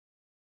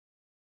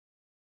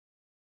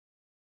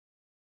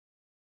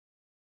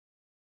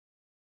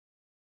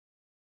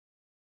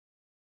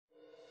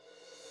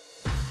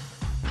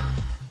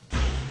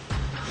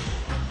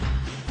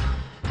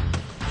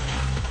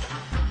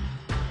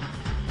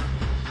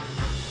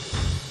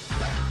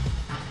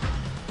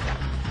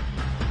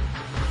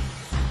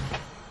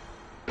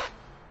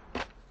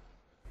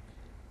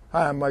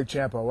Hi, I'm Mike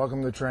Ciampo.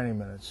 Welcome to Training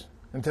Minutes.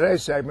 In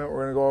today's segment, we're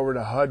going to go over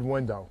the HUD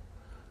window.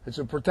 It's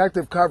a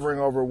protective covering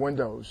over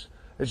windows.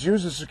 It's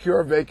used to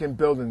secure vacant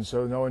buildings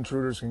so no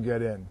intruders can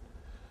get in.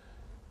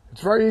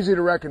 It's very easy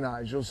to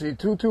recognize. You'll see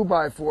two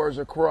 2x4s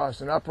across,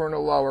 an upper and a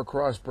lower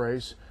cross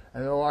brace,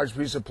 and a large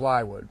piece of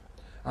plywood.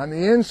 On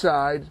the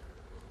inside,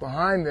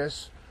 behind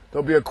this,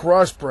 there'll be a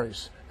cross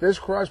brace. This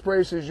cross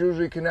brace is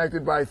usually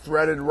connected by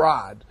threaded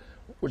rod.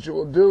 What it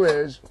will do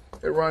is,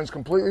 it runs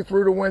completely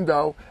through the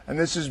window, and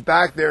this is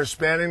back there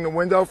spanning the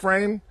window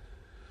frame,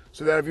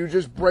 so that if you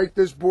just break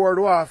this board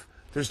off,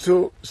 there's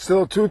still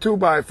two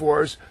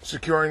 2x4s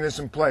securing this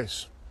in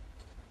place.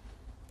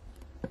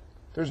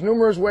 There's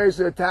numerous ways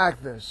to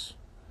attack this.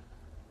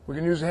 We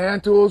can use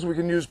hand tools, we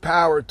can use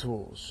power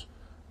tools.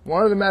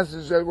 One of the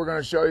methods that we're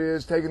going to show you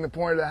is taking the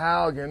point of the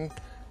Halligan,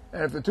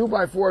 and if the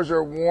 2x4s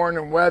are worn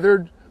and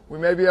weathered, we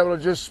may be able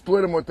to just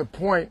split them with the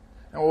point,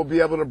 and we'll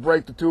be able to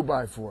break the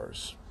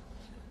 2x4s.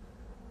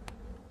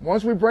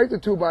 Once we break the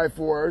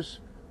 2x4s,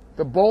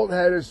 the bolt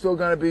head is still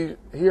going to be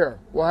here.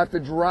 We'll have to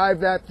drive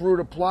that through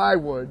the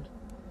plywood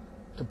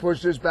to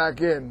push this back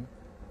in.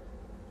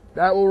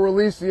 That will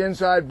release the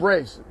inside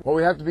brace. What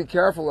we have to be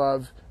careful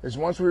of is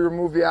once we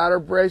remove the outer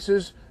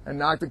braces and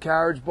knock the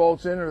carriage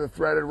bolts in or the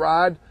threaded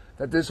rod,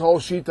 that this whole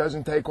sheet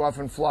doesn't take off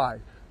and fly.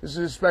 This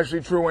is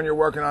especially true when you're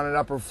working on an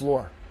upper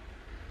floor.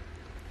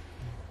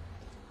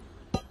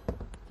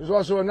 There's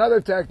also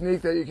another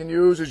technique that you can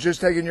use, is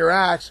just taking your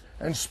axe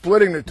and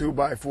splitting the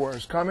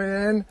 2x4s, coming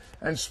in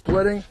and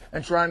splitting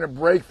and trying to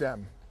break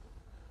them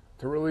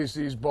to release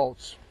these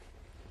bolts.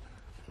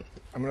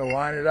 I'm going to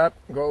line it up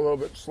and go a little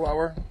bit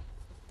slower.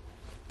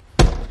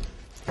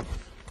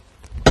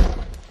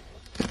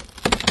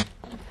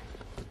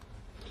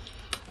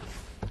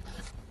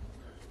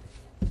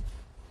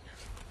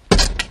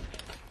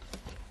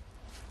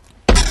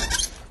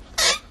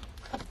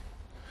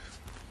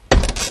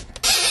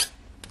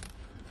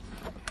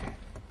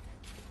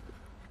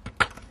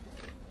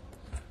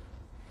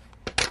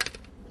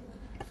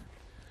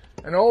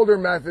 An older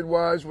method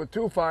was, with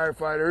two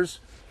firefighters,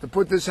 to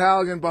put this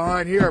Halligan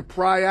behind here,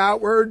 pry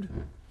outward,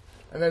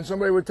 and then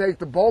somebody would take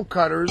the bolt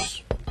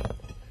cutters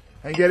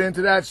and get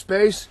into that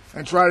space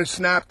and try to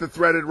snap the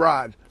threaded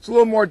rod. It's a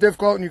little more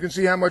difficult, and you can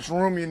see how much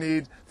room you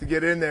need to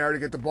get in there to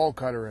get the bolt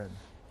cutter in.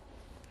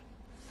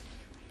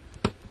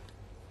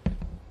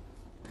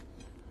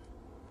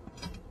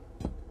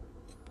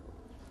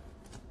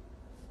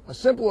 A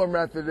simpler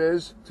method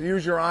is to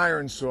use your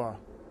iron saw.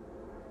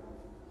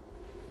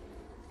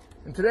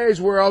 In today's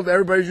world,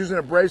 everybody's using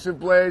abrasive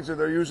blades, or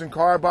they're using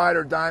carbide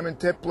or diamond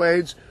tip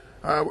blades.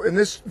 In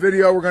this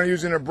video, we're going to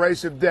use an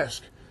abrasive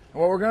disc.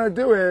 And what we're going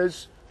to do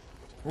is,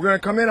 we're going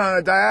to come in on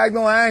a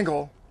diagonal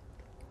angle,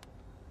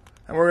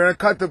 and we're going to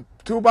cut the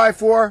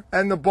 2x4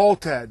 and the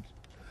bolt head.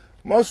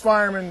 Most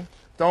firemen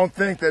don't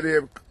think that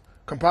a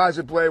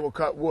composite blade will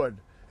cut wood.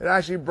 It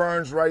actually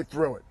burns right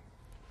through it.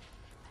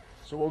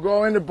 So we'll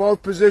go into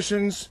both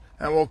positions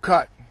and we'll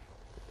cut.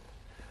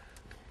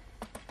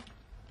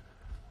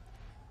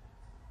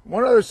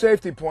 One other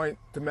safety point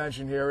to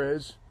mention here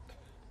is,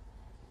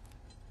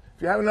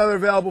 if you have another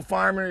available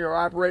fireman or you're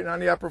operating on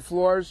the upper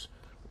floors,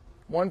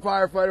 one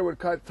firefighter would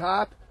cut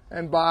top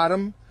and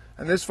bottom,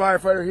 and this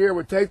firefighter here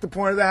would take the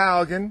point of the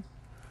Halligan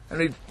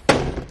and he'd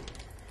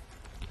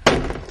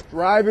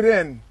drive it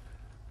in,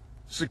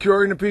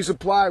 securing the piece of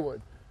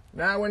plywood.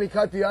 Now when he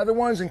cut the other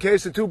ones, in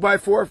case the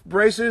 2x4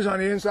 braces on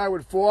the inside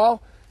would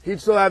fall, he'd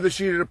still have the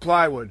sheet of the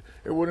plywood.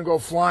 It wouldn't go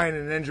flying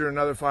and injure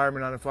another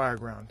fireman on the fire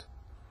ground.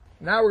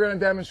 Now we're going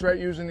to demonstrate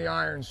using the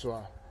iron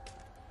saw.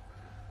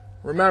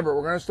 Remember,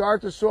 we're going to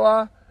start the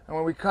saw, and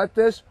when we cut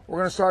this, we're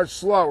going to start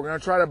slow. We're going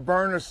to try to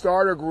burn the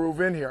starter groove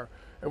in here.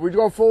 If we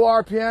go full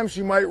RPM,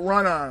 she might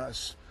run on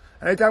us.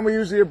 Anytime we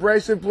use the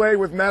abrasive blade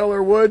with metal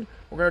or wood,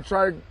 we're going to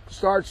try to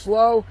start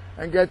slow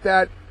and get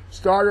that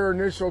starter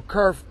initial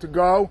kerf to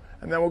go,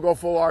 and then we'll go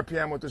full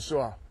RPM with the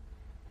saw.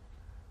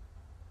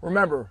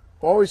 Remember,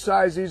 always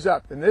size these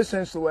up. In this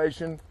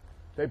installation,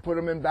 they put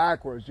them in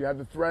backwards. You have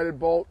the threaded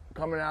bolt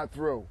coming out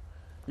through.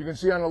 You can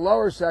see on the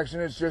lower section,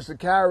 it's just a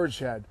carriage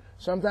head.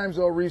 Sometimes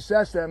they'll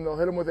recess them, they'll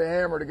hit them with a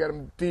hammer to get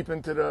them deep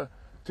into the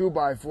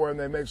 2x4, and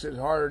that makes it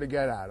harder to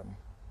get at them.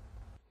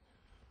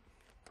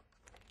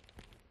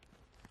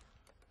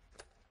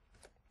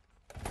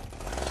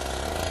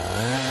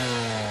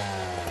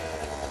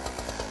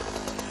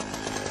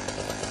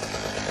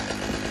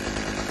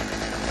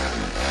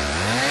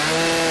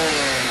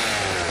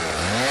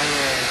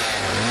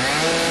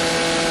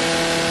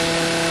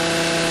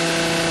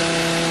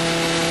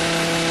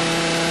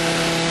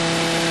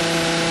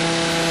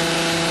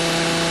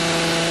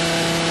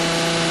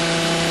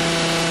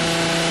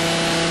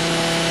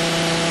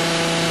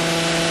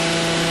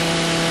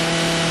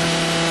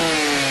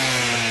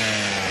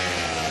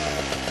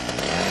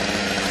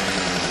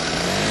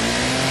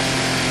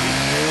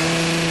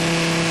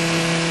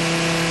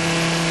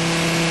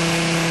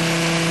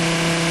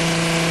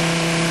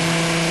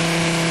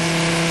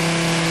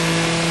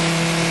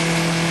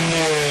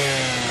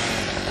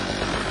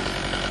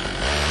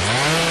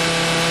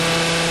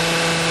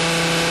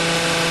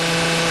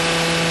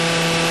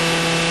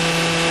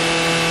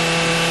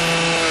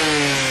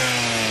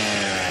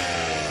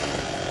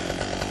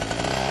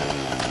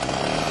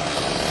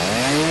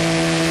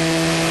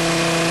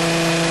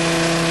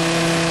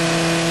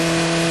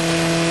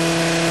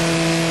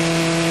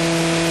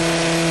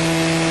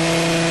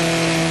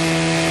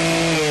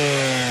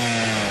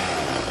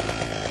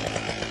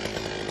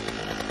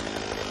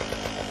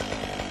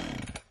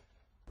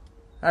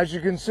 As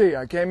you can see,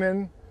 I came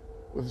in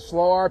with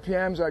slow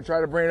RPMs. I try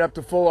to bring it up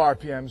to full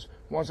RPMs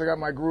once I got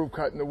my groove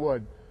cut in the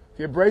wood.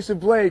 The abrasive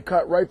blade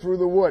cut right through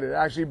the wood. It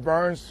actually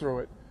burns through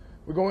it.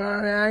 We're going on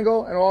an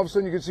angle, and all of a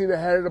sudden you can see the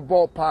head of the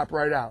bolt pop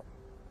right out.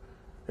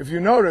 If you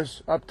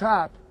notice, up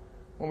top,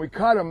 when we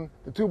cut them,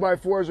 the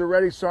 2x4 is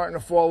already starting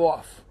to fall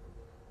off.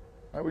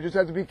 Right, we just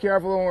have to be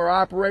careful when we're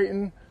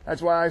operating.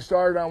 That's why I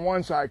started on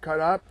one side, cut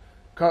up,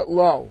 cut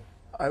low.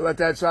 I let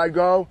that side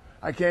go.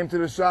 I came to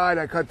the side,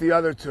 I cut the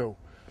other two.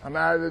 I'm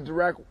out of the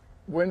direct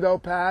window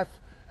path,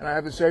 and I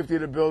have the safety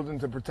of the building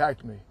to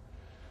protect me.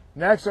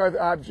 Next, our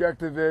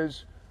objective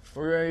is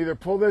we're going to either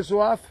pull this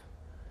off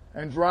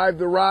and drive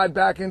the rod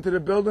back into the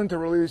building to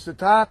release the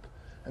top,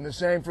 and the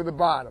same for the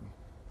bottom.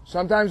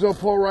 Sometimes they'll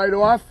pull right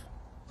off,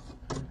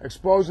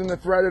 exposing the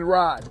threaded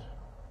rod.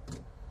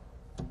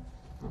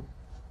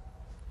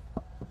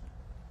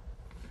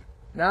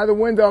 Now the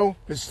window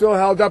is still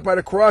held up by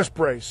the cross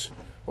brace.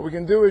 What we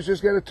can do is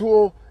just get a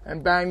tool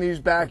and bang these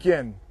back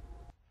in.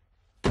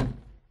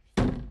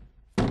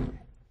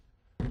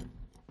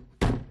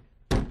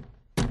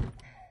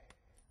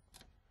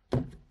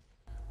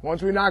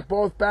 Once we knock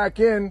both back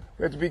in,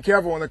 we have to be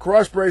careful. When the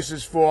cross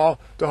braces fall,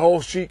 the whole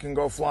sheet can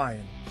go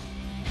flying.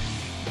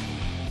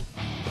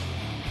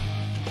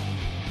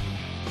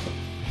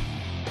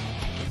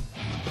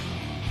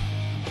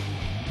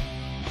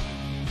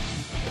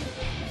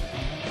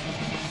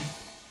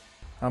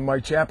 I'm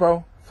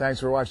Ciampo. Thanks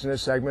for watching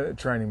this segment of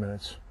Training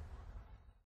Minutes.